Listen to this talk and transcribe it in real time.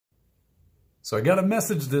So I got a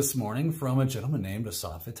message this morning from a gentleman named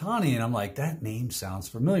Asaf Eitani, and I'm like, that name sounds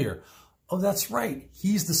familiar. Oh, that's right.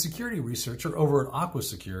 He's the security researcher over at Aqua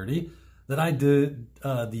Security that I did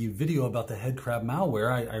the video about the Headcrab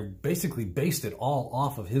malware. I basically based it all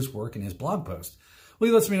off of his work and his blog post. Well,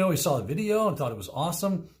 he lets me know he saw the video and thought it was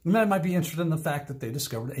awesome. And I might be interested in the fact that they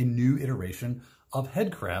discovered a new iteration of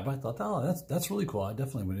Headcrab. I thought, oh, that's really cool. I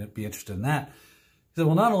definitely would be interested in that. He said,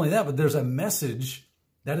 well, not only that, but there's a message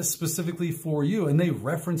that is specifically for you. And they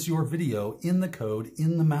reference your video in the code,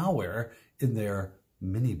 in the malware, in their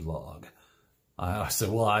mini blog. I said,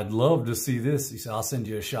 well, I'd love to see this. He said, I'll send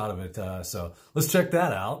you a shot of it. So let's check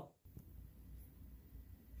that out.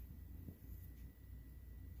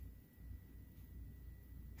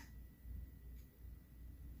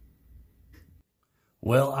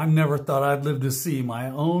 Well, I never thought I'd live to see my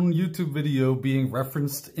own YouTube video being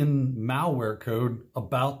referenced in malware code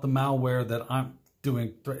about the malware that I'm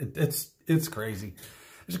doing. It's crazy.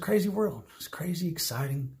 It's a crazy world. It's a crazy,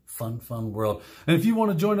 exciting, fun world. And if you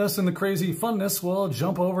want to join us in the crazy funness, well,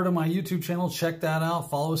 jump over to my YouTube channel, check that out,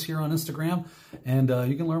 follow us here on Instagram, and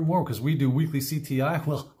you can learn more because we do weekly CTI,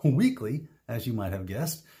 well, weekly, as you might have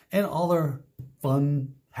guessed, and all our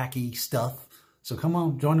fun, hacky stuff. So come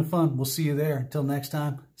on, join the fun. We'll see you there. Until next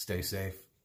time, stay safe.